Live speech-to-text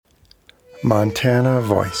Montana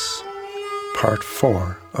Voice, Part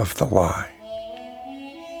 4 of The Lie.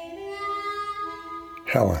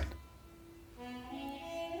 Helen.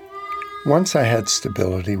 Once I had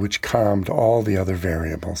stability which calmed all the other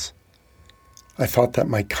variables. I thought that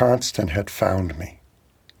my constant had found me.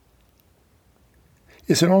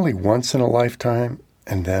 Is it only once in a lifetime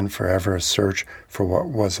and then forever a search for what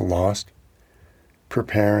was lost?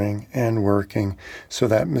 Preparing and working so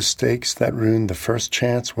that mistakes that ruined the first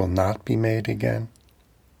chance will not be made again?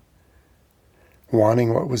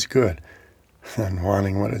 Wanting what was good, and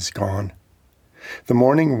wanting what is gone. The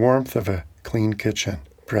morning warmth of a clean kitchen,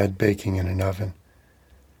 bread baking in an oven.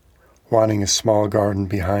 Wanting a small garden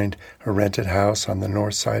behind a rented house on the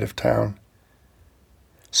north side of town.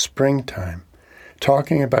 Springtime,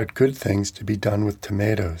 talking about good things to be done with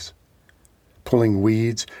tomatoes. Pulling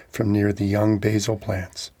weeds from near the young basil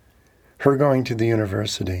plants, her going to the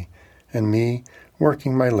university, and me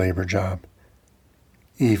working my labor job.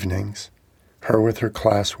 Evenings, her with her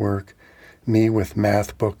classwork, me with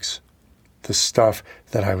math books, the stuff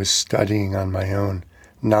that I was studying on my own,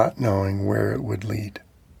 not knowing where it would lead.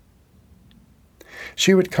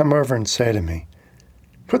 She would come over and say to me,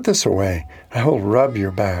 "Put this away, I will rub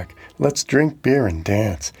your back. Let's drink beer and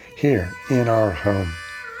dance, here in our home."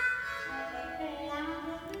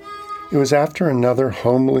 It was after another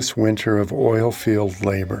homeless winter of oil field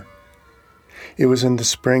labor. It was in the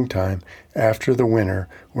springtime, after the winter,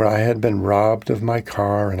 where I had been robbed of my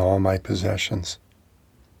car and all my possessions.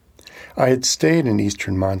 I had stayed in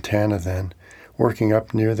eastern Montana then, working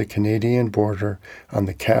up near the Canadian border on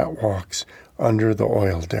the catwalks under the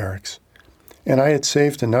oil derricks, and I had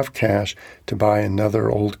saved enough cash to buy another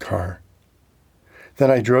old car.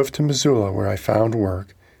 Then I drove to Missoula where I found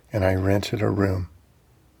work, and I rented a room.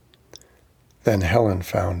 Then Helen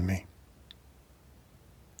found me.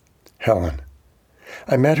 Helen.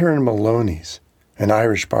 I met her in Maloney's, an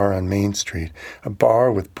Irish bar on Main Street, a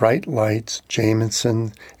bar with bright lights,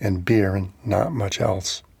 Jameson, and beer, and not much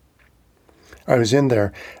else. I was in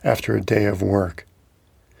there after a day of work.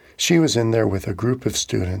 She was in there with a group of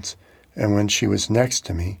students, and when she was next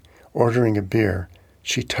to me, ordering a beer,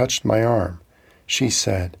 she touched my arm. She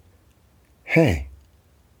said, "Hey.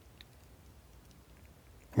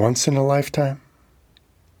 Once in a lifetime?"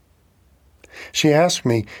 She asked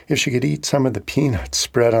me if she could eat some of the peanuts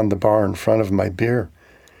spread on the bar in front of my beer.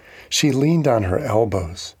 She leaned on her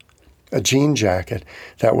elbows, a jean jacket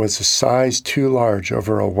that was a size too large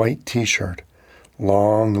over a white t-shirt,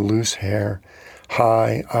 long, loose hair,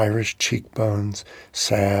 high Irish cheekbones,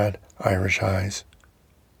 sad Irish eyes.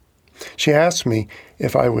 She asked me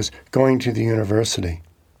if I was going to the university.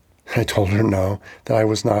 I told her no, that I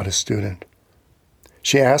was not a student.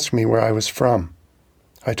 She asked me where I was from.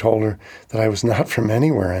 I told her that I was not from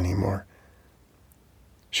anywhere anymore.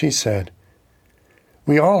 She said,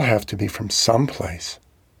 "We all have to be from someplace."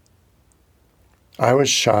 I was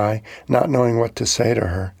shy, not knowing what to say to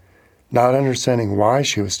her, not understanding why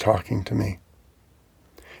she was talking to me.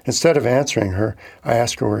 Instead of answering her, I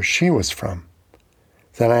asked her where she was from.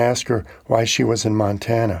 Then I asked her why she was in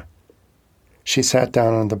Montana. She sat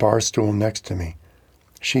down on the bar stool next to me.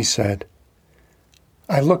 She said,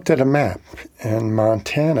 "I looked at a map, and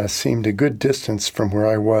Montana seemed a good distance from where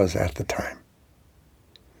I was at the time."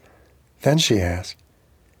 Then she asked,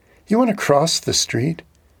 "You want to cross the street?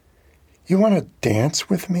 You want to dance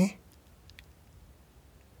with me?"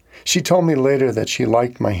 She told me later that she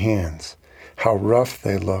liked my hands, how rough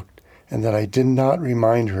they looked, and that I did not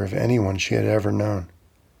remind her of anyone she had ever known.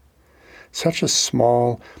 Such a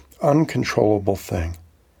small, uncontrollable thing,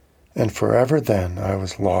 and forever then I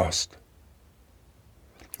was lost.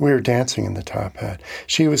 We were dancing in the top hat.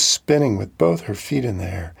 She was spinning with both her feet in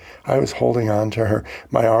the air. I was holding on to her,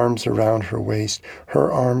 my arms around her waist,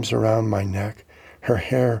 her arms around my neck. Her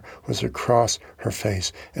hair was across her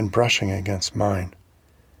face and brushing against mine.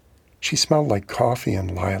 She smelled like coffee and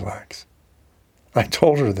lilacs. I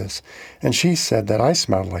told her this, and she said that I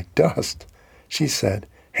smelled like dust. She said,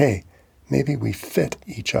 "Hey, maybe we fit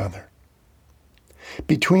each other."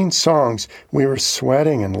 Between songs, we were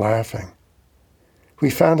sweating and laughing. We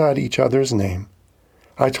found out each other's name.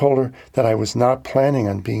 I told her that I was not planning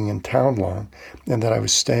on being in town long and that I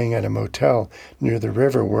was staying at a motel near the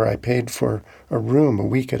river where I paid for a room a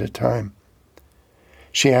week at a time.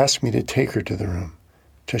 She asked me to take her to the room,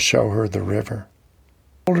 to show her the river.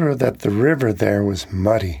 I told her that the river there was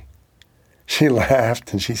muddy. She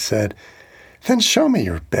laughed and she said, "Then show me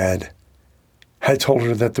your bed." I told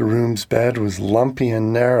her that the room's bed was lumpy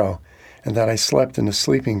and narrow and that I slept in a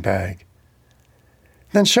sleeping bag.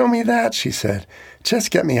 "Then show me that," she said.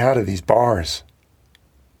 "Just get me out of these bars."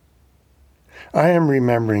 I am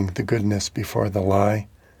remembering the goodness before the lie.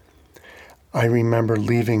 I remember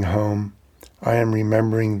leaving home. I am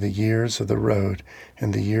remembering the years of the road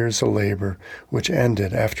and the years of labor which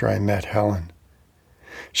ended after I met Helen.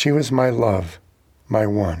 She was my love, my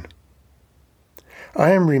one.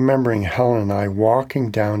 I am remembering Helen and I walking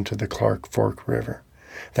down to the Clark Fork River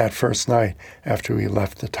that first night after we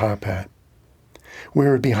left the Top Hat. We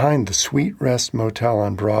were behind the Sweet Rest Motel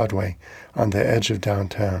on Broadway on the edge of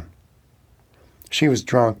downtown. She was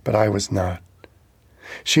drunk, but I was not.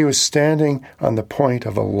 She was standing on the point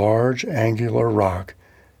of a large angular rock,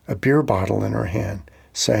 a beer bottle in her hand,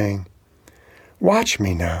 saying, "Watch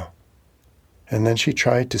me now." And then she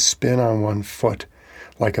tried to spin on one foot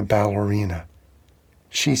like a ballerina.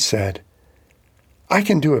 She said, "I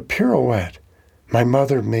can do a pirouette. My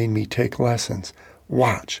mother made me take lessons.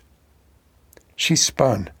 Watch." She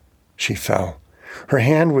spun. She fell. Her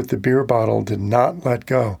hand with the beer bottle did not let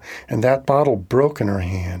go, and that bottle broke in her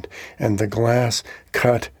hand, and the glass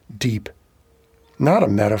cut deep. Not a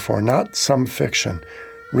metaphor, not some fiction.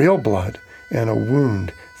 Real blood and a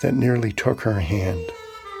wound that nearly took her hand.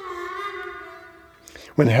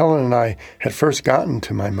 When Helen and I had first gotten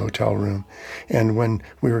to my motel room, and when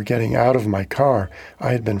we were getting out of my car,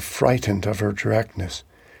 I had been frightened of her directness.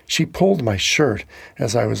 She pulled my shirt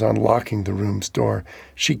as I was unlocking the room's door.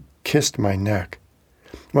 She kissed my neck.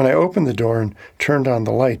 When I opened the door and turned on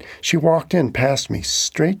the light, she walked in past me,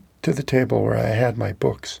 straight to the table where I had my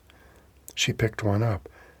books. She picked one up,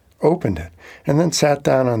 opened it, and then sat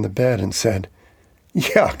down on the bed and said,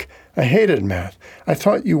 "Yuck, I hated math. I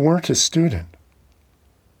thought you weren't a student."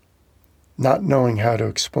 Not knowing how to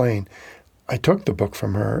explain, I took the book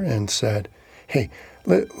from her and said, "Hey,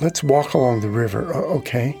 let's walk along the river,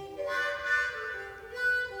 okay?"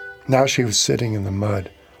 Now she was sitting in the mud,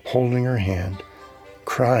 holding her hand,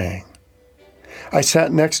 crying. I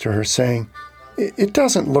sat next to her saying, "It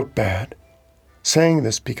doesn't look bad," saying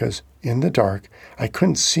this because in the dark I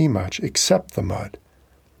couldn't see much except the mud.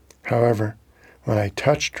 However, when I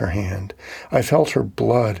touched her hand, I felt her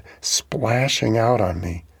blood splashing out on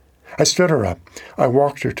me. I stood her up. I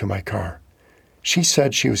walked her to my car. She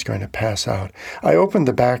said she was going to pass out. I opened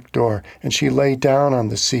the back door, and she lay down on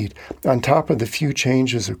the seat, on top of the few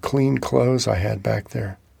changes of clean clothes I had back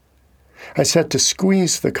there. I said to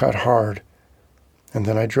squeeze the cut hard, and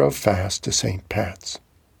then I drove fast to St. Pat's.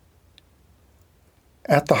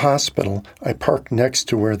 At the hospital, I parked next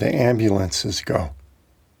to where the ambulances go.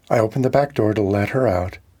 I opened the back door to let her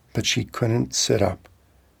out, but she couldn't sit up.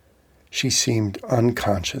 She seemed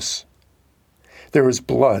unconscious. There was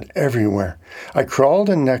blood everywhere. I crawled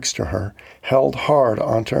in next to her, held hard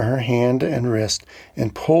onto her hand and wrist,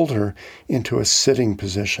 and pulled her into a sitting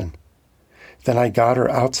position. Then I got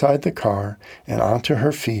her outside the car and onto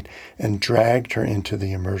her feet and dragged her into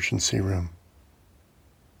the emergency room.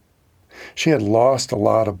 She had lost a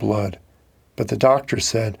lot of blood, but the doctor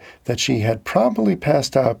said that she had probably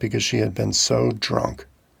passed out because she had been so drunk.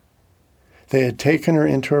 They had taken her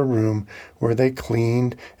into a room where they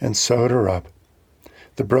cleaned and sewed her up.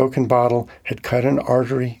 The broken bottle had cut an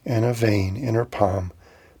artery and a vein in her palm,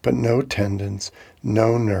 but no tendons,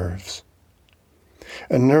 no nerves.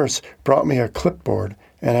 A nurse brought me a clipboard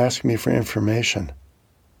and asked me for information.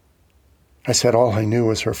 I said all I knew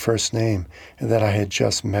was her first name and that I had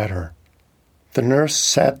just met her. The nurse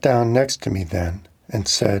sat down next to me then and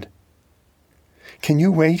said, "Can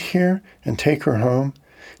you wait here and take her home?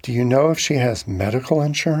 Do you know if she has medical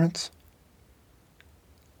insurance?"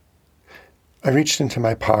 I reached into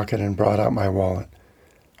my pocket and brought out my wallet.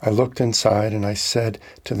 I looked inside and I said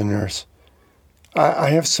to the nurse, I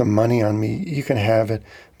have some money on me. You can have it,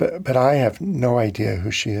 but I have no idea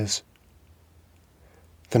who she is."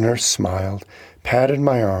 The nurse smiled, patted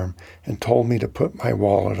my arm, and told me to put my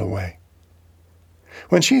wallet away.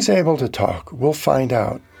 "When she's able to talk, we'll find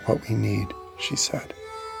out what we need," she said.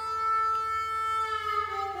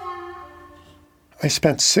 I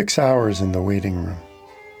spent 6 hours in the waiting room.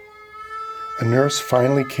 A nurse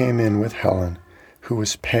finally came in with Helen, who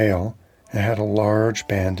was pale and had a large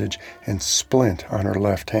bandage and splint on her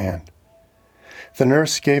left hand. The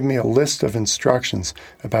nurse gave me a list of instructions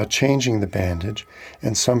about changing the bandage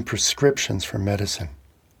and some prescriptions for medicine.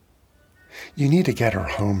 "You need to get her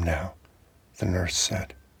home now," the nurse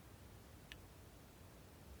said.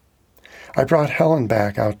 I brought Helen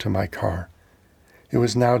back out to my car. It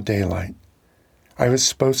was now daylight. I was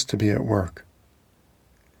supposed to be at work.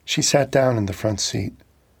 She sat down in the front seat.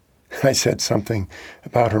 I said something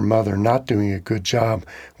about her mother not doing a good job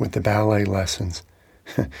with the ballet lessons,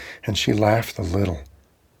 and she laughed a little.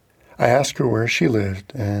 I asked her where she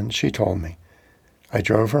lived, and she told me. I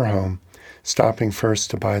drove her home, stopping first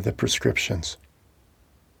to buy the prescriptions.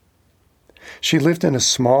 She lived in a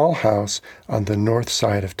small house on the north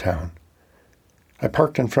side of town. I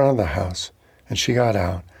parked in front of the house, and she got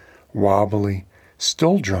out, wobbly,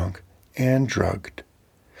 still drunk, and drugged.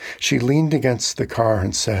 She leaned against the car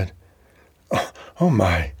and said, "Oh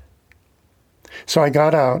my." So I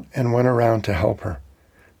got out and went around to help her.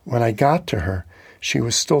 When I got to her, she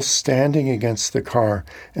was still standing against the car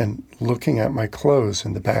and looking at my clothes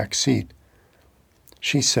in the back seat.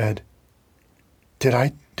 She said, "Did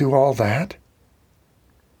I do all that?"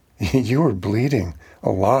 "You were bleeding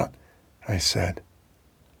a lot," I said.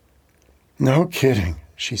 "No kidding,"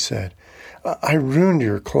 she said. "I ruined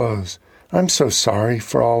your clothes. I'm so sorry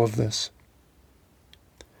for all of this."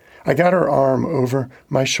 I got her arm over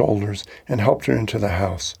my shoulders and helped her into the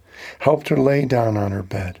house, helped her lay down on her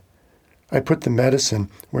bed. I put the medicine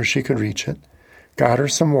where she could reach it, got her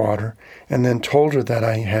some water, and then told her that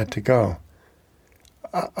I had to go.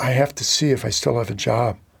 "I have to see if I still have a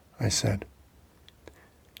job," I said.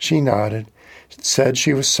 She nodded, said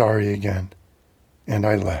she was sorry again, and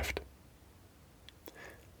I left.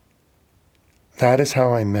 That is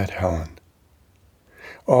how I met Helen.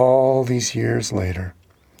 All these years later,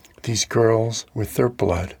 these girls with their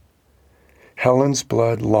blood, Helen's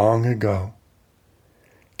blood long ago,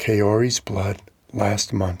 Kaori's blood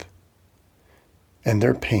last month, and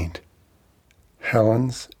their paint,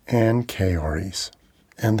 Helen's and Kaori's,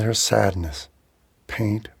 and their sadness,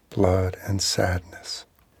 paint, blood, and sadness,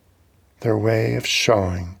 their way of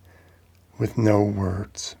showing with no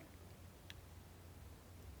words.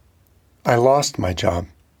 I lost my job.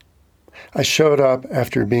 I showed up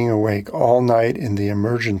after being awake all night in the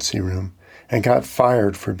emergency room and got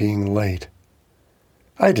fired for being late.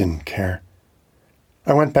 I didn't care.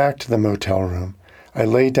 I went back to the motel room. I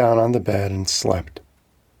lay down on the bed and slept.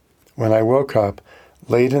 When I woke up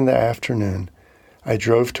late in the afternoon, I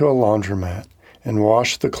drove to a laundromat and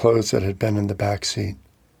washed the clothes that had been in the back seat.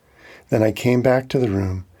 Then I came back to the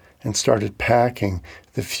room and started packing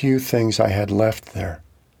the few things I had left there.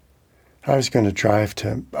 I was going to drive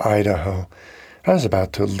to Idaho. I was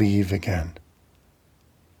about to leave again.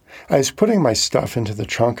 I was putting my stuff into the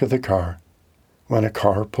trunk of the car when a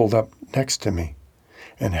car pulled up next to me,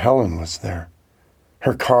 and Helen was there.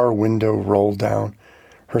 Her car window rolled down,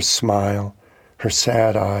 her smile, her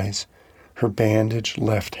sad eyes, her bandaged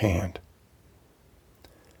left hand.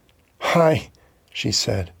 "Hi," she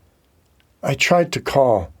said. "I tried to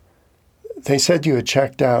call. They said you had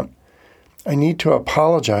checked out. I need to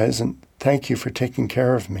apologize and thank you for taking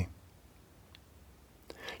care of me."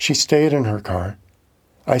 She stayed in her car.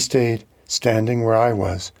 I stayed standing where I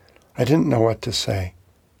was. I didn't know what to say,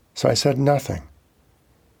 so I said nothing.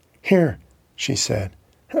 "Here," she said.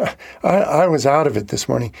 I was out of it this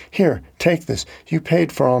morning. Here, take this. You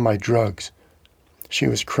paid for all my drugs." She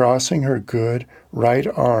was crossing her good right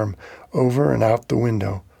arm over and out the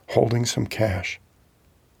window, holding some cash.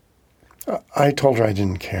 I told her I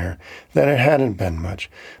didn't care, that it hadn't been much,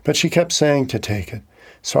 but she kept saying to take it.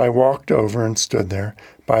 So I walked over and stood there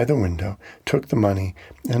by the window, took the money,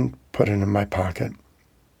 and put it in my pocket.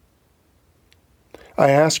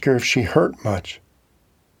 I asked her if she hurt much,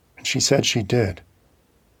 and she said she did.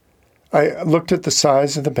 I looked at the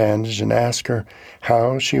size of the bandage and asked her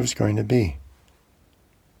how she was going to be.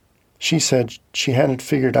 She said she hadn't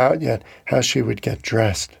figured out yet how she would get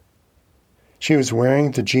dressed. She was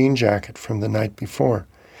wearing the jean jacket from the night before,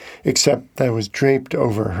 except that it was draped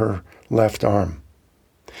over her left arm.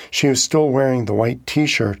 She was still wearing the white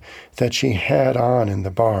T-shirt that she had on in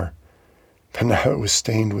the bar, but now it was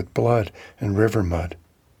stained with blood and river mud.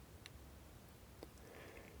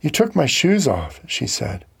 "You took my shoes off," she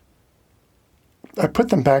said. "I put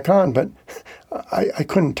them back on, but I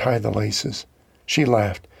couldn't tie the laces." She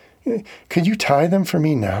laughed. "Could you tie them for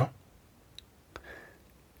me now?"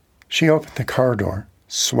 She opened the car door,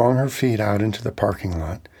 swung her feet out into the parking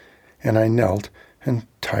lot, and I knelt and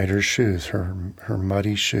tied her shoes, her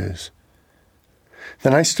muddy shoes.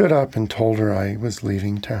 Then I stood up and told her I was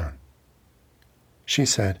leaving town. She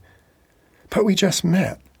said, "But we just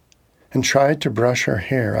met," and tried to brush her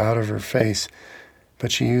hair out of her face,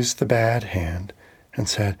 but she used the bad hand and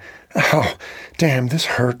said, "Ow, damn, this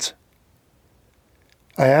hurts."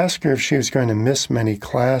 I asked her if she was going to miss many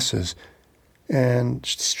classes, and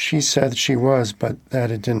she said she was, but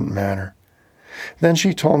that it didn't matter. Then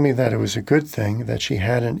she told me that it was a good thing that she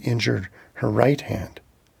hadn't injured her right hand.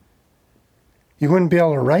 "You wouldn't be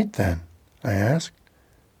able to write then?" I asked.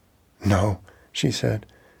 "No," she said.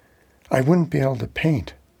 "I wouldn't be able to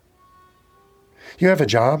paint." "You have a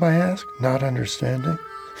job?" I asked, not understanding.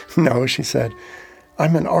 "No," she said.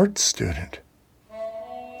 "I'm an art student."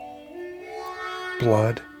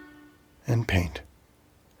 Blood and paint.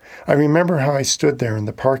 I remember how I stood there in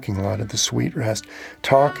the parking lot of the Sweet Rest,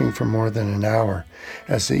 talking for more than an hour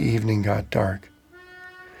as the evening got dark.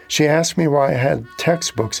 She asked me why I had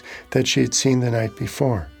textbooks that she had seen the night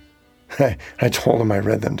before. I told him I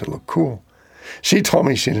read them to look cool. She told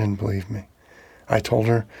me she didn't believe me. I told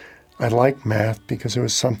her I liked math because it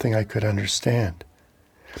was something I could understand.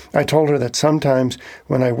 I told her that sometimes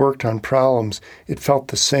when I worked on problems, it felt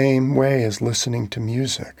the same way as listening to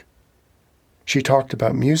music. She talked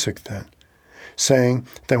about music then, saying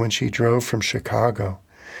that when she drove from Chicago,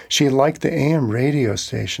 she liked the AM radio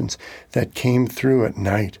stations that came through at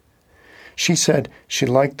night. She said she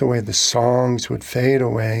liked the way the songs would fade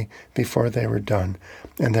away before they were done,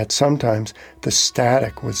 and that sometimes the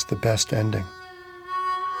static was the best ending.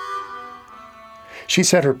 She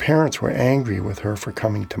said her parents were angry with her for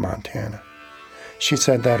coming to Montana. She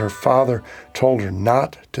said that her father told her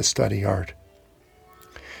not to study art.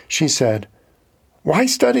 She said, "Why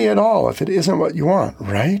study at all if it isn't what you want,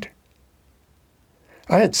 right?"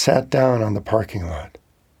 I had sat down on the parking lot.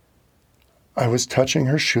 I was touching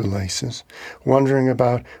her shoelaces, wondering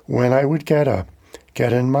about when I would get up,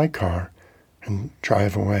 get in my car, and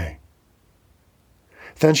drive away.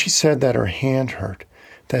 Then she said that her hand hurt,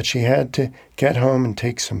 that she had to get home and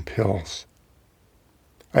take some pills.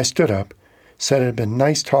 I stood up, said it had been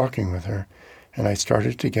nice talking with her, and I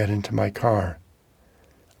started to get into my car.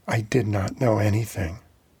 I did not know anything.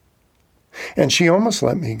 And she almost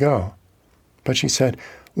let me go. But she said,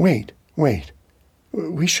 wait,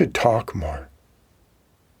 we should talk more.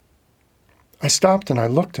 I stopped and I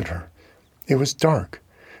looked at her. It was dark,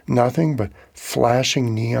 nothing but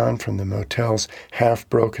flashing neon from the motel's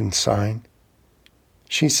half-broken sign.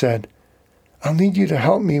 She said, "I'll need you to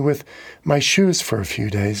help me with my shoes for a few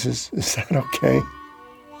days. Is that okay?"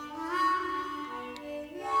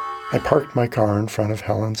 I parked my car in front of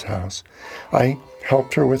Helen's house. I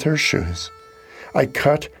helped her with her shoes. I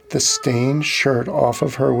cut the stained shirt off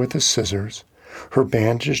of her with the scissors, her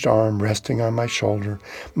bandaged arm resting on my shoulder,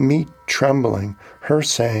 me trembling, her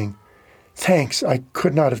saying, "Thanks, I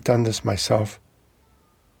could not have done this myself."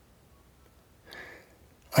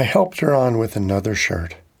 I helped her on with another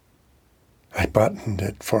shirt. I buttoned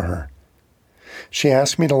it for her. She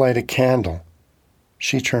asked me to light a candle.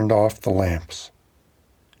 She turned off the lamps.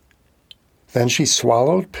 Then she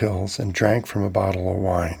swallowed pills and drank from a bottle of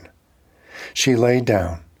wine. She lay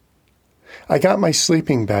down. I got my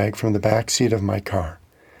sleeping bag from the back seat of my car.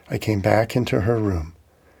 I came back into her room.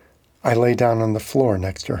 I lay down on the floor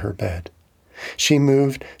next to her bed. She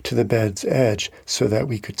moved to the bed's edge so that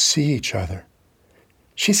we could see each other.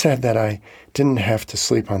 She said that I didn't have to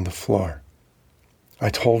sleep on the floor. I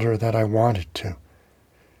told her that I wanted to.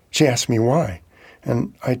 She asked me why,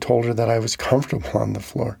 and I told her that I was comfortable on the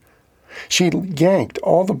floor. She yanked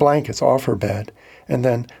all the blankets off her bed and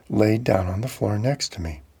then laid down on the floor next to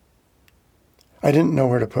me. I didn't know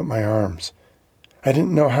where to put my arms. I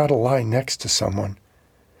didn't know how to lie next to someone.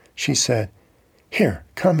 She said, "Here,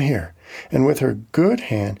 come here." And with her good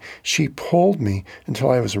hand, she pulled me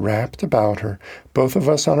until I was wrapped about her, both of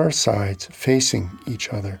us on our sides, facing each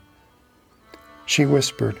other. She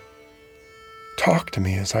whispered, "Talk to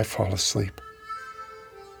me as I fall asleep."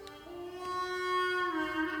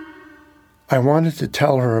 I wanted to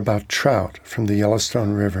tell her about trout from the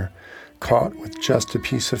Yellowstone River, caught with just a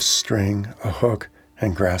piece of string, a hook,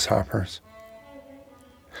 and grasshoppers.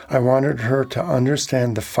 I wanted her to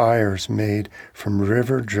understand the fires made from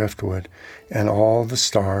river driftwood and all the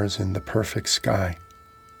stars in the perfect sky.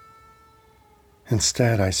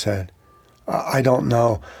 Instead, I said, I don't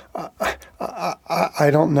know. I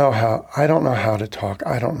don't know how to talk.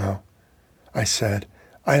 I don't know." I said,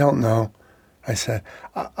 "I don't know." I said,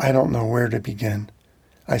 I don't know where to begin."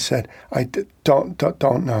 I said, "I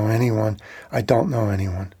don't know anyone. I don't know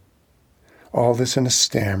anyone." All this in a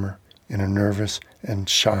stammer, in a nervous and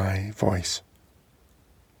shy voice.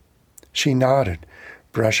 She nodded,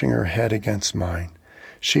 brushing her head against mine.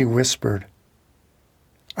 She whispered,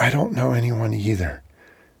 "I don't know anyone either.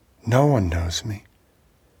 No one knows me.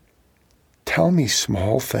 Tell me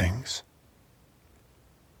small things."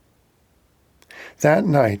 That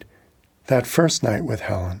night, that first night with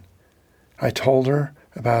Helen, I told her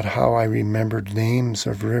about how I remembered names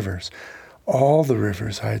of rivers, all the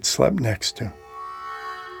rivers I had slept next to.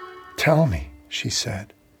 "Tell me," she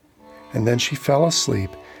said, and then she fell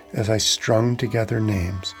asleep as I strung together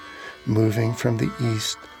names, moving from the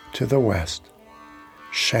east to the west: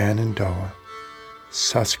 Shenandoah,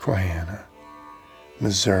 Susquehanna,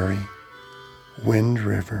 Missouri, Wind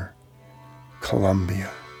River, Columbia.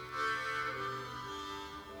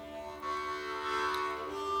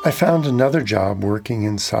 I found another job working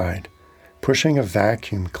inside, pushing a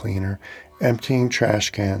vacuum cleaner, emptying trash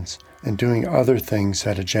cans, and doing other things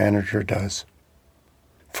that a janitor does.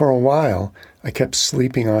 For a while, I kept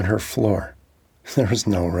sleeping on her floor. There was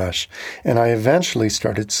no rush, and I eventually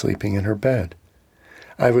started sleeping in her bed.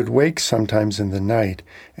 I would wake sometimes in the night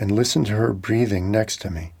and listen to her breathing next to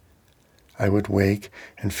me. I would wake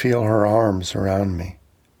and feel her arms around me.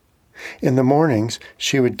 In the mornings,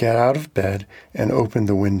 she would get out of bed and open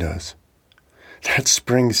the windows. That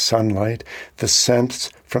spring sunlight, the scents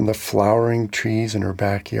from the flowering trees in her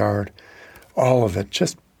backyard, all of it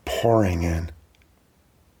just pouring in.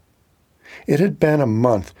 It had been a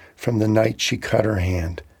month from the night she cut her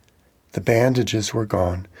hand. The bandages were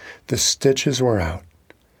gone. The stitches were out.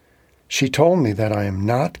 She told me that I am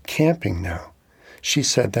not camping now. She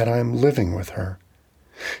said that I am living with her.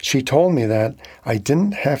 She told me that I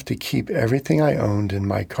didn't have to keep everything I owned in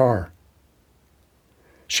my car.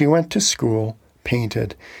 She went to school,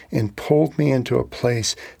 painted, and pulled me into a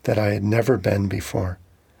place that I had never been before,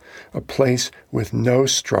 a place with no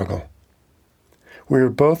struggle. We were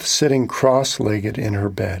both sitting cross-legged in her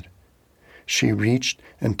bed. She reached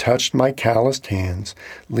and touched my calloused hands,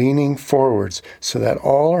 leaning forwards so that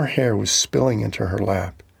all her hair was spilling into her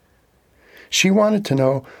lap. She wanted to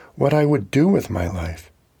know what I would do with my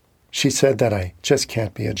life. She said that I just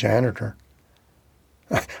can't be a janitor.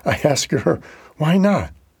 I asked her, why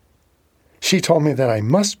not? She told me that I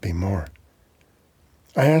must be more.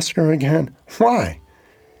 I asked her again, why?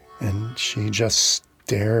 And she just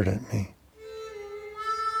stared at me.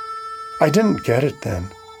 I didn't get it then,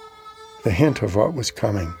 the hint of what was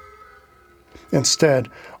coming. Instead,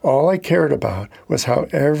 all I cared about was how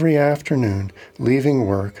every afternoon, leaving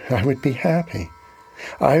work, I would be happy.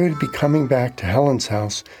 I would be coming back to Helen's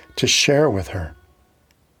house to share with her.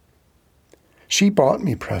 She bought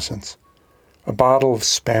me presents, a bottle of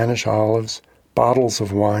Spanish olives, bottles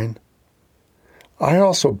of wine. I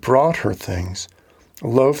also brought her things,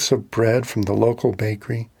 loaves of bread from the local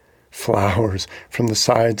bakery, flowers from the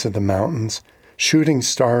sides of the mountains, shooting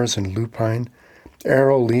stars and lupine,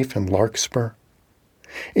 arrow leaf and larkspur.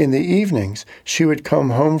 In the evenings, she would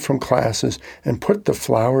come home from classes and put the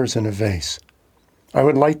flowers in a vase. I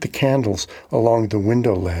would light the candles along the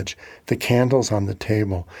window ledge, the candles on the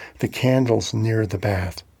table, the candles near the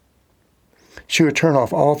bath. She would turn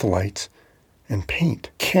off all the lights and paint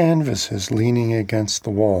canvases leaning against the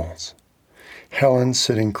walls. Helen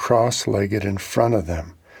sitting cross-legged in front of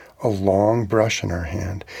them, a long brush in her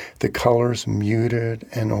hand, the colors muted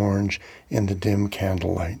and orange in the dim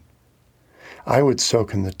candlelight. I would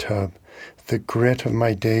soak in the tub, the grit of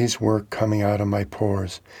my day's work coming out of my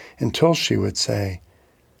pores, until she would say,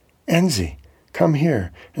 Enzi, come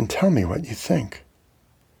here and tell me what you think.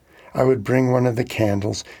 I would bring one of the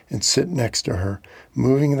candles and sit next to her,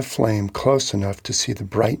 moving the flame close enough to see the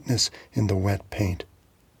brightness in the wet paint.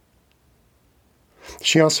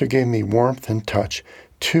 She also gave me warmth and touch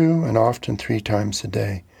 2 and often 3 times a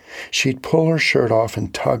day. She'd pull her shirt off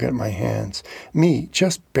and tug at my hands, me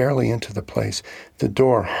just barely into the place, the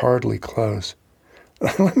door hardly closed.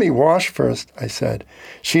 Let me wash first, I said.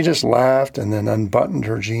 She just laughed and then unbuttoned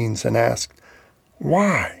her jeans and asked,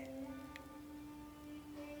 why?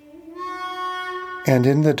 And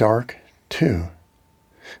in the dark, too,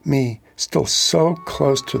 me still so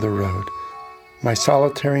close to the road, my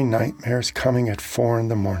solitary nightmares coming at 4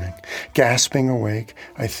 a.m, gasping awake,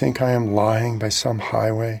 I think I am lying by some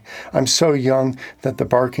highway. I'm so young that the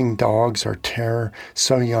barking dogs are terror,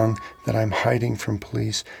 so young that I'm hiding from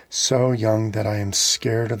police, so young that I am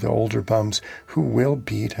scared of the older bums who will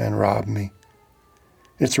beat and rob me.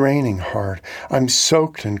 It's raining hard. I'm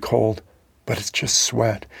soaked and cold, but it's just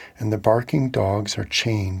sweat, and the barking dogs are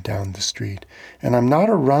chained down the street, and I'm not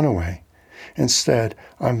a runaway. Instead,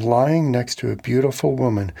 I'm lying next to a beautiful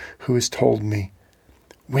woman who has told me,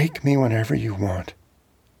 wake me whenever you want.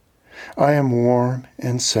 I am warm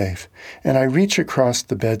and safe, and I reach across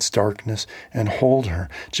the bed's darkness and hold her,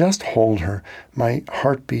 just hold her, my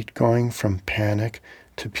heartbeat going from panic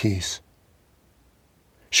to peace.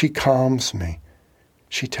 She calms me.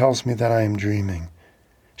 She tells me that I am dreaming.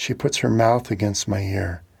 She puts her mouth against my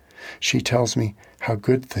ear. She tells me how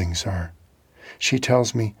good things are. She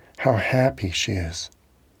tells me how happy she is.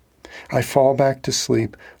 I fall back to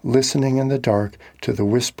sleep, listening in the dark to the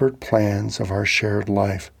whispered plans of our shared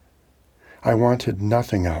life. I wanted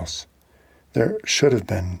nothing else. There should have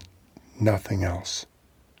been nothing else.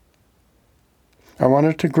 I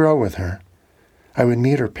wanted to grow with her. I would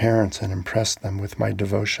meet her parents and impress them with my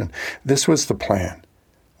devotion. This was the plan.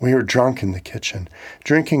 We were drunk in the kitchen,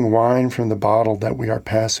 drinking wine from the bottle that we are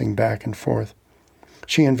passing back and forth.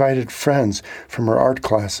 She invited friends from her art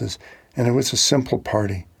classes, and it was a simple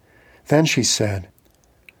party. Then she said,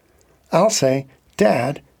 "I'll say,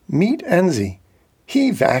 'Dad, meet Enzi.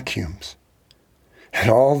 He vacuums.'" And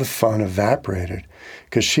all the fun evaporated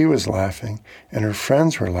because she was laughing and her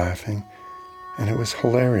friends were laughing, and it was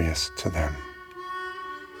hilarious to them.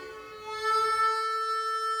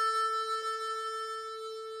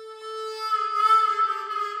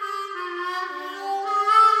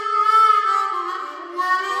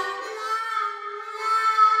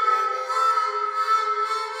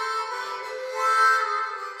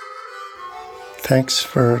 Thanks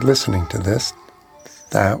for listening to this.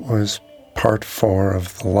 That was part 4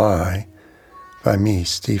 of The Lie by me,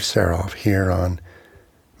 Steve Seroff, here on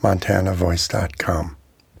MontanaVoice.com.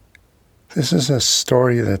 This is a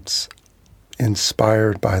story that's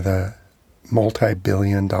inspired by the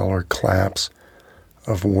multi-billion-dollar collapse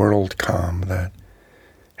of WorldCom that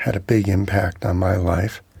had a big impact on my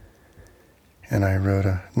life, and I wrote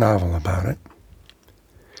a novel about it.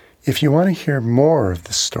 If you want to hear more of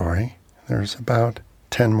the story, there's about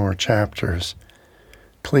 10 more chapters.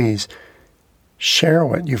 Please share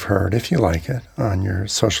what you've heard, if you like it, on your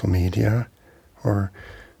social media, or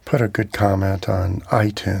put a good comment on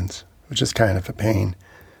iTunes, which is kind of a pain,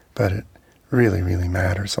 but it really, really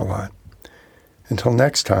matters a lot. Until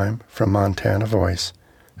next time, from Montana Voice,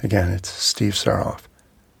 again, it's Steve Seroff.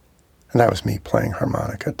 And that was me playing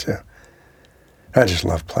harmonica, too. I just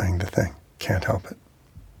love playing the thing. Can't help it.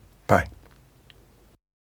 Bye.